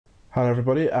Hello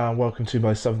everybody and welcome to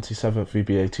my 77th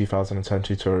VBA 2010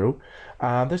 tutorial,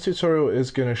 and this tutorial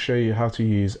is going to show you how to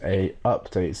use a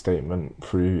update statement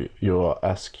through your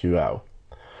SQL.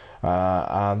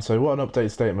 And so what an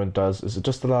update statement does is it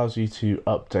just allows you to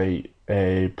update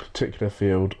a particular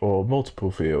field or multiple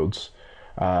fields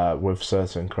with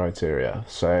certain criteria.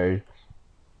 So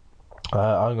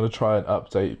I'm going to try and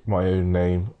update my own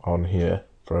name on here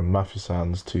from Matthew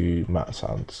Sands to Matt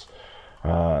Sands.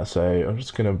 So I'm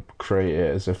just going to create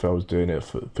it as if I was doing it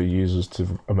for users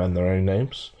to amend their own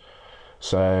names.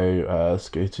 So let's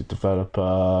go to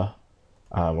developer,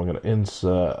 and we're going to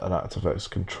insert an ActiveX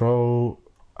control,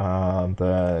 and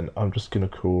then I'm just going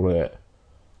to call it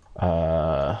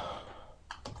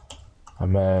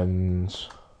amend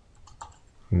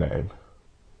name.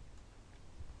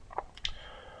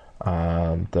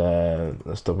 And then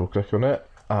let's double click on it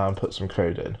and put some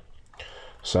code in.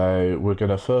 So we're going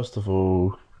to first of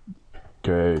all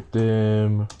go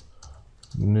dim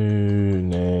new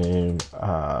name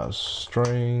as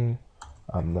string,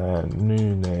 and then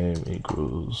new name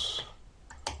equals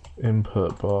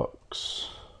input box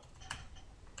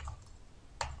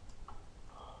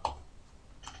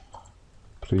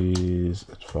please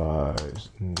advise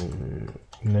new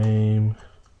name,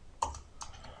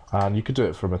 and you could do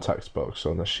it from a text box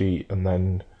on the sheet and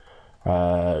then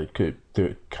could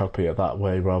copy it that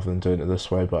way rather than doing it this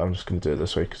way, but I'm just going to do it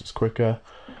this way because it's quicker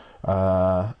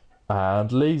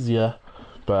and lazier.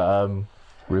 But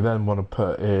we then want to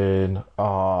put in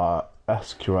our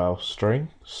SQL string,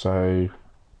 so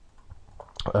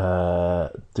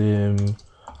dim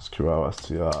SQL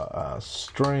str as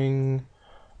string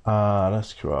and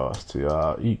SQL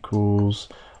str equals,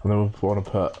 and then we want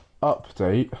to put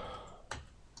update,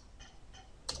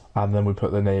 and then we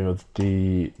put the name of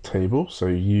the table, so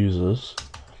users,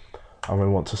 and we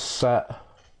want to set,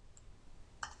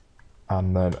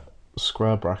 and then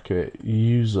square bracket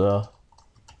user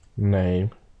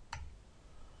name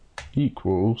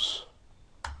equals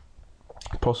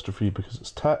apostrophe because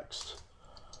it's text,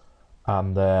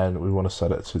 and then we want to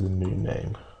set it to the new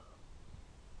name,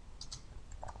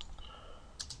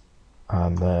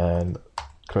 and then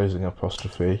closing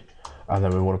apostrophe, and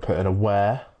then we want to put in a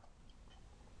where,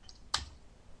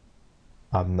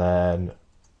 and then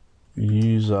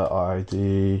user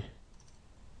ID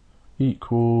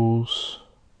equals,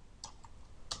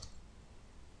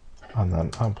 and then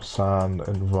ampersand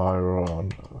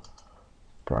environ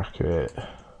bracket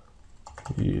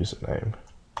username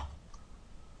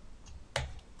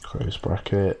close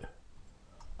bracket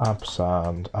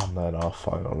ampersand, and then our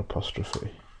final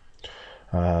apostrophe.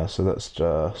 So let's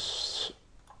just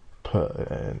put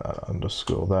in an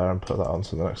underscore there and put that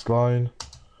onto the next line.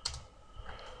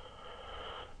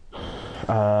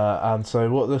 And so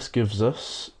what this gives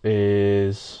us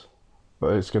is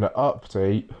that it's going to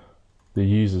update the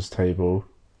users table,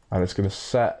 and it's going to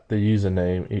set the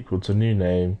username equal to new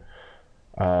name,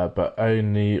 but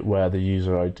only where the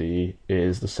user ID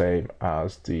is the same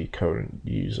as the current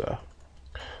user.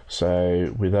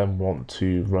 So we then want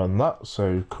to run that,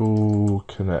 so call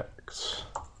connect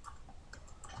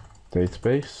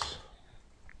database.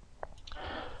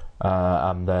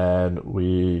 And then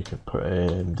we can put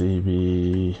in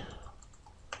db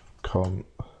const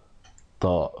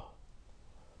dot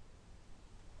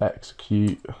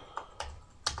execute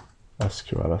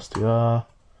SQL str,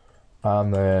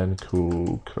 and then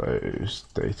call close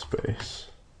database.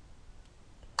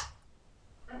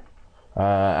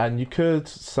 And you could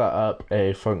set up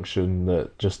a function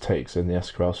that just takes in the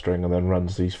SQL string and then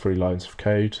runs these 3 lines of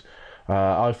code.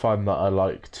 I find that I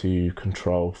like to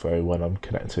control flow when I'm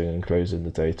connecting and closing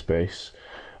the database,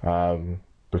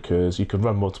 because you can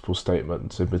run multiple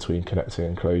statements in between connecting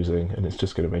and closing, and it's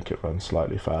just going to make it run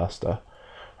slightly faster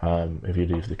if you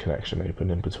leave the connection open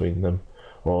in between them.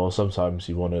 Or sometimes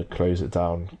you want to close it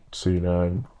down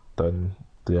sooner than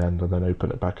the end and then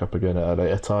open it back up again at a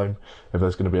later time if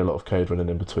there's going to be a lot of code running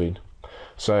in between.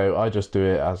 So I just do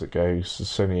it as it goes.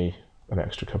 It's only an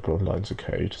extra couple of lines of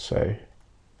code. So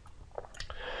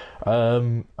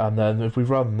and then if we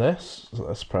run this, so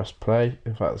let's press play.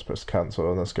 In fact, let's press cancel,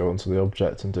 and let's go onto the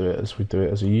object and do it as we do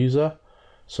it as a user.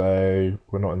 So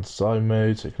we're not in design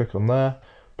mode, so click on there.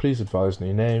 Please advise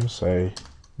new name, so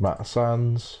Matt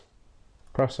Sands.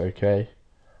 Press OK,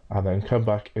 and then come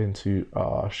back into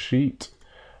our sheet,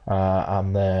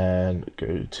 and then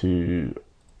go to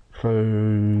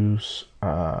close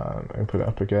and open it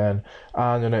up again,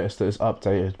 and you'll notice that it's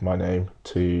updated my name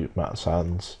to Matt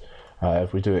Sands.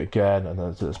 If we do it again, and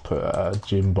then let's put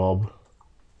Jim Bob,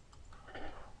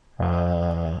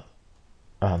 and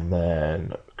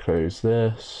then close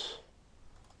this,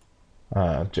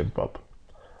 and Jim Bob.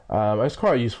 It's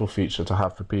quite a useful feature to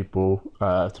have for people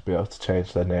to be able to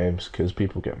change their names, because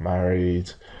people get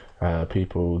married,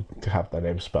 people have their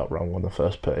name spelt wrong when they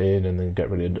first put in and then get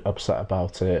really upset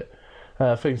about it,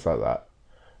 things like that.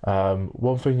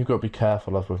 One thing you've got to be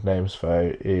careful of with names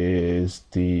though is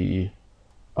the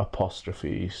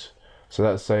apostrophes. So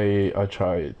let's say I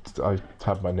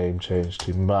have my name changed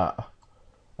to Matt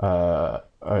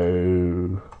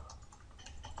O'Reilly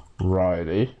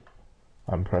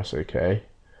and press OK,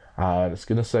 and it's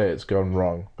going to say it's gone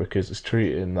wrong because it's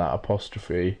treating that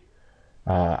apostrophe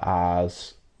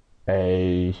as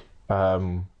the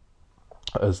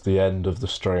end of the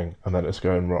string, and then it's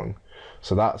going wrong.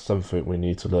 So that's something we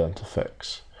need to learn to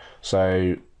fix.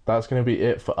 So that's going to be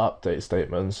it for update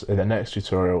statements. In the next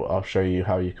tutorial, I'll show you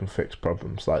how you can fix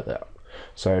problems like that.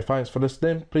 So thanks for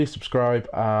listening, please subscribe,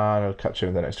 and I'll catch you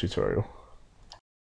in the next tutorial.